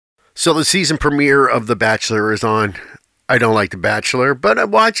So the season premiere of The Bachelor is on. I don't like The Bachelor, but I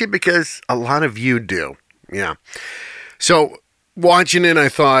watch it because a lot of you do. Yeah. So watching it, I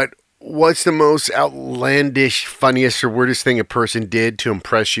thought, what's the most outlandish, funniest, or weirdest thing a person did to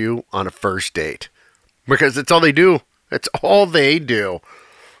impress you on a first date? Because that's all they do. That's all they do.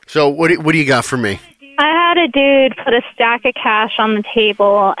 So what do you got for me? I had a dude put a stack of cash on the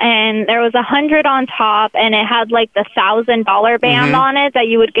table, and there was 100 on top, and it had like the $1,000 band on it that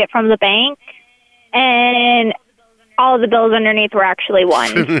you would get from the bank, and all of the bills underneath were actually one.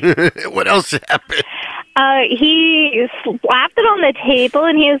 What else happened? He slapped it on the table,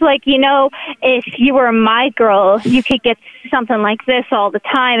 and he was like, if you were my girl, you could get something like this all the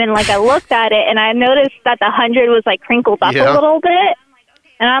time. And like I looked at it, and I noticed that the 100 was like crinkled up a little bit.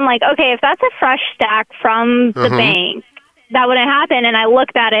 And I'm like, okay, if that's a fresh stack from the bank, that wouldn't happen. And I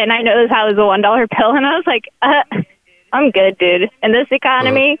looked at it, and I noticed how it was a $1 bill, and I was like, I'm good, dude. In this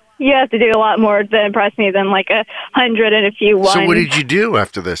economy, you have to do a lot more to impress me than like 100 and a few ones. So what did you do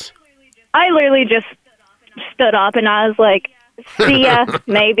after this? I literally just stood up, and I was like, see ya,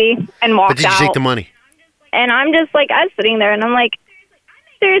 maybe, and walked out. But did you take the money? And I'm just like, I was sitting there, and I'm like,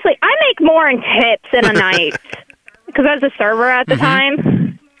 seriously, I make more in tips in a night. Because I was a server at the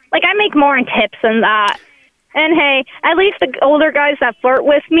time. Like, I make more in tips than that. And, hey, at least the older guys that flirt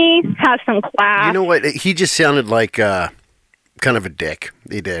with me have some class. You know what? He just sounded like kind of a dick.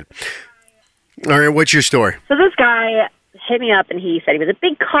 He did. All right, what's your story? So this guy hit me up, and he said he was a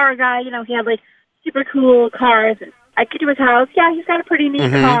big car guy. He had, like, super cool cars. I get to his house. Yeah, he's got a pretty neat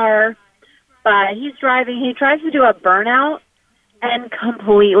car. But he's driving. He tries to do a burnout and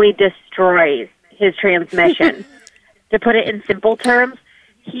completely destroys his transmission. To put it in simple terms,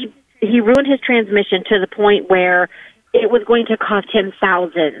 he ruined his transmission to the point where it was going to cost him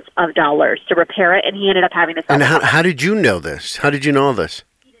thousands of dollars to repair it, and he ended up having to sell it. And how did you know this? How did you know all this?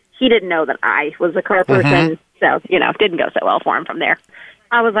 He didn't know that I was a car person, so, it didn't go so well for him from there.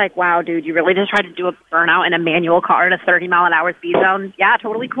 I was like, wow, dude, you really just tried to do a burnout in a manual car at a 30-mile-an-hour speed zone? Yeah,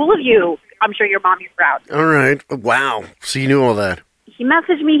 totally cool of you. I'm sure your mommy's proud. All right. Wow. So you knew all that. He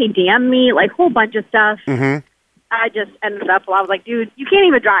messaged me. He DM'd me, like, a whole bunch of stuff. I just ended up, I was like, dude, you can't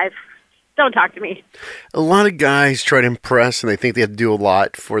even drive. Don't talk to me. A lot of guys try to impress, and they think they have to do a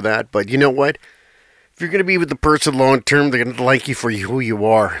lot for that. But you know what? If you're going to be with the person long term, they're going to like you for who you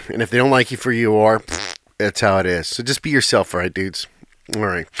are. And if they don't like you for who you are, that's how it is. So just be yourself, all right, dudes? All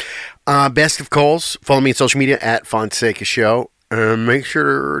right. Best of calls. Follow me on social media at Fonseca Show. Make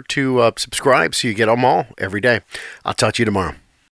sure to subscribe so you get them all every day. I'll talk to you tomorrow.